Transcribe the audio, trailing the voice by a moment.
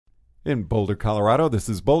In Boulder, Colorado. This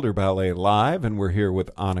is Boulder Ballet Live, and we're here with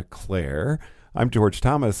Anna Claire. I'm George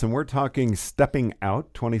Thomas, and we're talking Stepping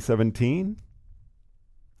Out 2017.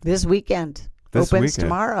 This weekend. This Opens weekend.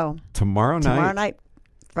 tomorrow. Tomorrow night.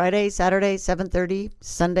 Friday, Saturday, 7:30,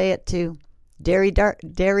 Sunday at 2.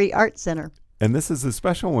 Dairy Art Center. And this is a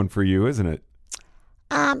special one for you, isn't it?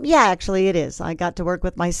 Yeah, actually it is. I got to work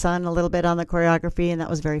with my son a little bit on the choreography, and that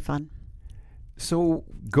was very fun. So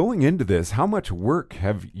going into this, how much work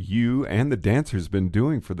have you and the dancers been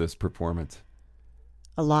doing for this performance?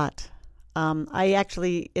 A lot. I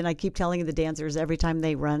keep telling the dancers every time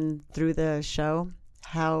they run through the show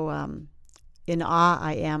how in awe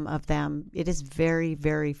I am of them. It is very,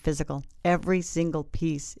 very physical. Every single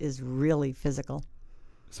piece is really physical.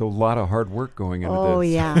 So a lot of hard work going into this. Oh,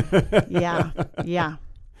 yeah. Yeah.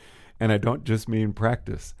 And I don't just mean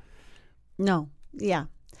practice. No, yeah.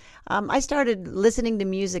 I started listening to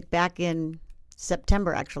music back in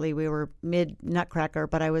September, actually. We were mid-Nutcracker,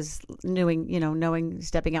 but I was knowing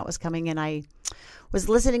Stepping Out was coming, and I was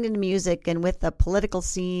listening to music, and with the political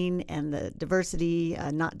scene and the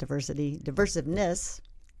divisiveness,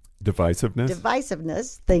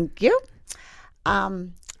 thank you.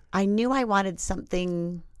 I knew I wanted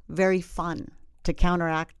something very fun to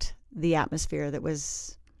counteract the atmosphere that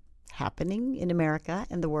was happening in America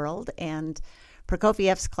and the world, and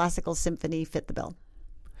Prokofiev's classical symphony fit the bill.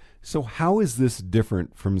 So how is this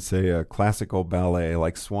different from, say, a classical ballet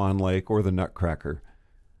like Swan Lake or the Nutcracker?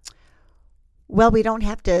 Well, we don't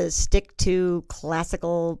have to stick to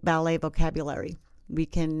classical ballet vocabulary. We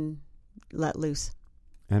can let loose.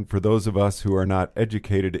 And for those of us who are not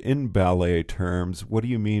educated in ballet terms, what do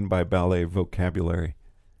you mean by ballet vocabulary?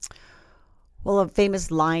 Well, a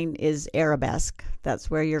famous line is arabesque.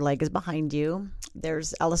 That's where your leg is behind you.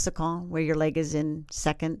 There's à la seconde, where your leg is in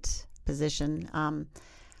second position.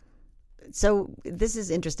 So this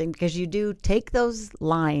is interesting because you do take those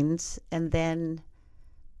lines and then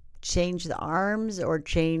change the arms or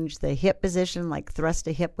change the hip position, like thrust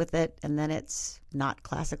a hip with it, and then it's not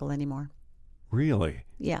classical anymore. Really?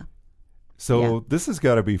 Yeah. So This has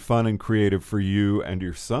got to be fun and creative for you and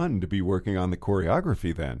your son to be working on the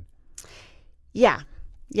choreography then. Yeah.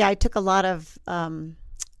 I took a lot of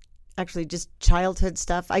actually just childhood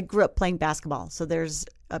stuff. I grew up playing basketball, so there's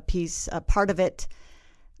a part of it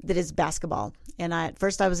that is basketball. And at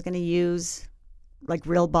first I was going to use like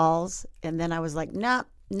real balls, and then I was like,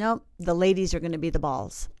 nope, the ladies are going to be the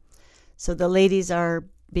balls. So the ladies are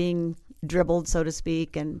being dribbled, so to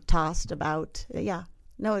speak, and tossed about. Yeah.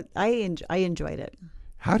 No, I enjoyed it.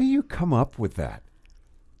 How do you come up with that?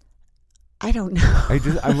 I don't know.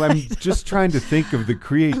 I'm just trying to think of the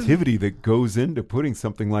creativity that goes into putting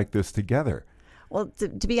something like this together. Well,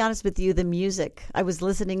 to be honest with you, the music, I was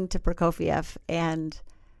listening to Prokofiev, and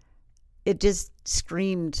it just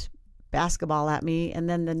screamed basketball at me. And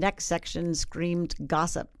then the next section screamed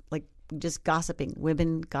gossip, like just gossiping,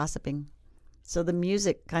 women gossiping. So the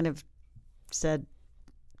music kind of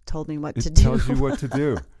told me what to do. It tells you what to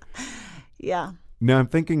do. Yeah. Now I'm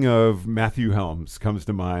thinking of Matthew Helms, comes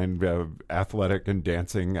to mind, athletic and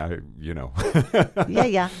dancing,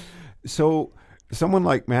 Yeah. So someone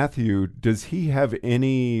like Matthew, does he have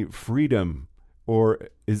any freedom, or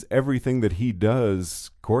is everything that he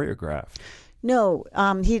does choreographed? No,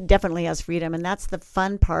 he definitely has freedom. And that's the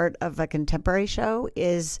fun part of a contemporary show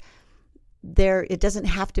is it doesn't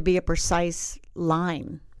have to be a precise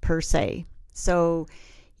line per se. So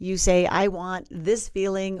you say, I want this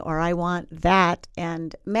feeling or I want that.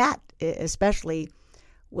 And Matt especially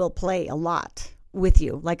will play a lot with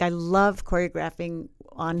you. Like I love choreographing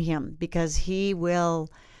on him because he will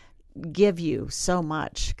give you so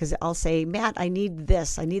much. Because I'll say, Matt, I need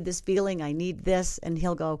this feeling, I need this. And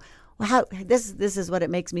he'll go, well, this is what it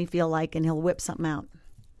makes me feel like. And he'll whip something out.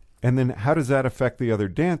 And then how does that affect the other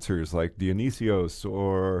dancers like Dionysios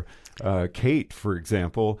or Kate, for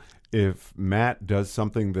example, if Matt does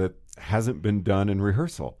something that hasn't been done in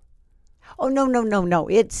rehearsal? Oh, no.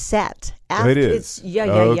 It's set. It is? Yeah.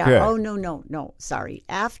 Okay. Oh, no. Sorry.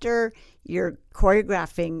 After you're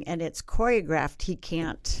choreographing and it's choreographed, he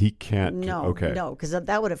can't. He can't. No, okay. No, because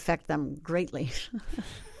that would affect them greatly.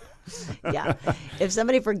 Yeah. If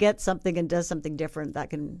somebody forgets something and does something different,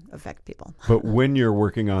 that can affect people. But when you're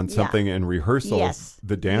working on something in rehearsal, Yes.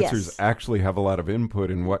 the dancers actually have a lot of input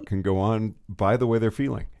in what can go on by the way they're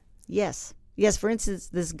feeling. Yes. For instance,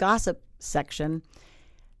 this gossip section,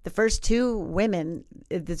 the first two women,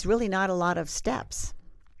 it's really not a lot of steps.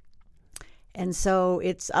 And so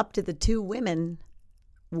it's up to the two women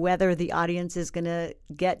whether the audience is going to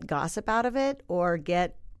get gossip out of it or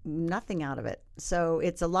get nothing out of it. So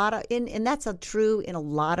it's a lot of, and that's true in a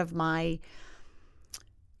lot of my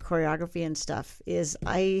choreography and stuff is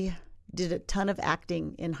I did a ton of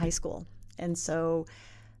acting in high school. And so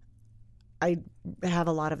I have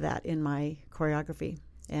a lot of that in my choreography,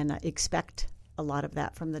 and I expect a lot of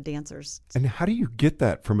that from the dancers. And how do you get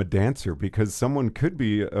that from a dancer? Because someone could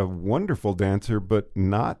be a wonderful dancer, but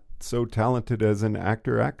not so talented as an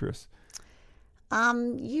actor, actress.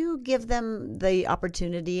 You give them the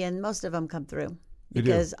opportunity, and most of them come through. They do.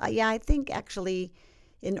 Because, I think actually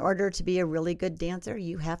in order to be a really good dancer,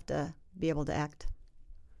 you have to be able to act,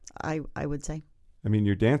 I would say. I mean,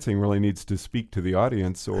 your dancing really needs to speak to the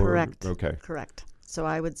audience. Or Correct. Okay. Correct. So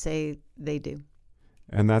I would say they do.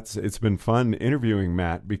 And it's been fun interviewing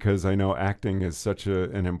Matt, because I know acting is such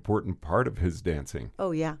an important part of his dancing.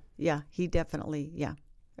 Oh, yeah. Yeah, he definitely, yeah.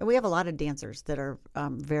 And we have a lot of dancers that are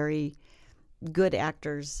very good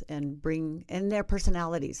actors and bring their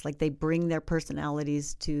personalities. Like, they bring their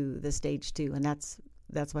personalities to the stage too, and that's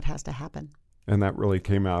what has to happen. And that really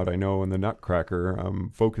came out, I know, in the Nutcracker,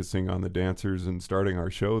 focusing on the dancers and starting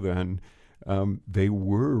our show then. They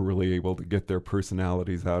were really able to get their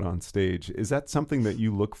personalities out on stage. Is that something that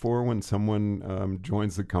you look for when someone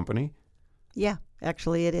joins the company? Yeah,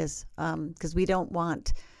 actually it is. Because we don't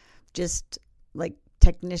want just like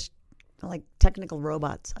technical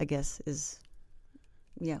robots, I guess,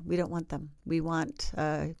 we don't want them. We want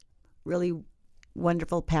a really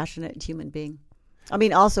wonderful, passionate human being. I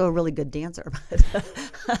mean, also a really good dancer.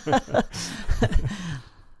 But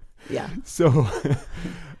yeah. So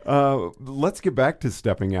let's get back to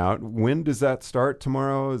Stepping Out. When does that start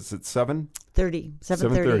tomorrow? Is it 7:30?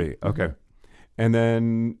 7:30. Okay. Mm-hmm. And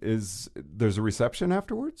then there's a reception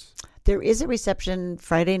afterwards? There is a reception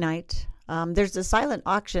Friday night. There's a silent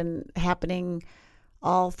auction happening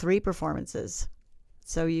all 3 performances.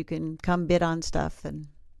 So you can come bid on stuff. And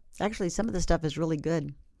actually, some of the stuff is really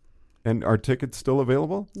good. And are tickets still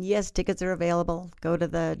available? Yes, tickets are available. Go to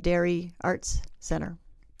the Dairy Arts Center.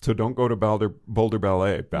 So don't go to Boulder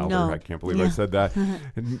Ballet. No. I can't believe I said that.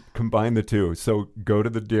 And combine the two. So go to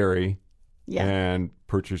the Dairy and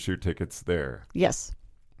purchase your tickets there. Yes.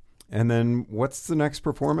 And then what's the next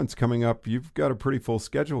performance coming up? You've got a pretty full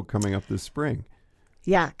schedule coming up this spring.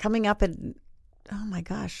 Yeah, coming up in, oh my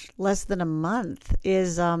gosh, less than a month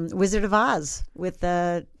is Wizard of Oz with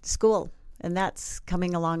the school. And that's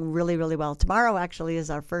coming along really, really well. Tomorrow actually is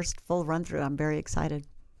our first full run through. I'm very excited.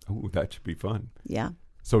 Oh, that should be fun. Yeah.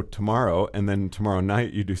 So tomorrow, and then tomorrow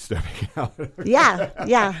night you do Stepping Out. Yeah.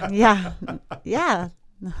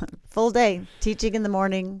 Full day. Teaching in the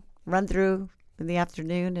morning, run through in the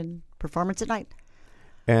afternoon, and performance at night.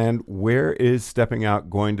 And where is Stepping Out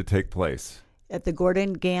going to take place? At the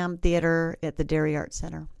Gordon Gamm Theater at the Dairy Arts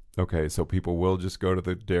Center. Okay, so people will just go to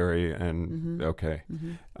the Dairy and, okay.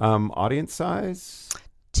 Audience size?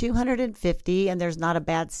 250, and there's not a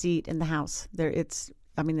bad seat in the house. They're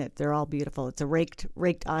all beautiful. It's a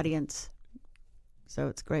raked audience, so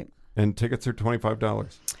it's great. And tickets are $25?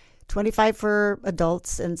 $25 for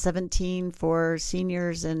adults and $17 for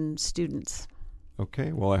seniors and students.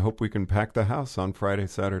 Okay, well, I hope we can pack the house on Friday,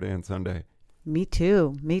 Saturday, and Sunday. Me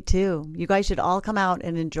too. You guys should all come out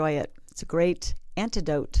and enjoy it. It's a great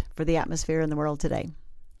antidote for the atmosphere in the world today.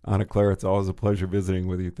 Anna Claire, it's always a pleasure visiting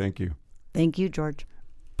with you. Thank you. Thank you, George.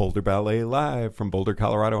 Boulder Ballet Live from Boulder,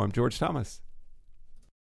 Colorado. I'm George Thomas.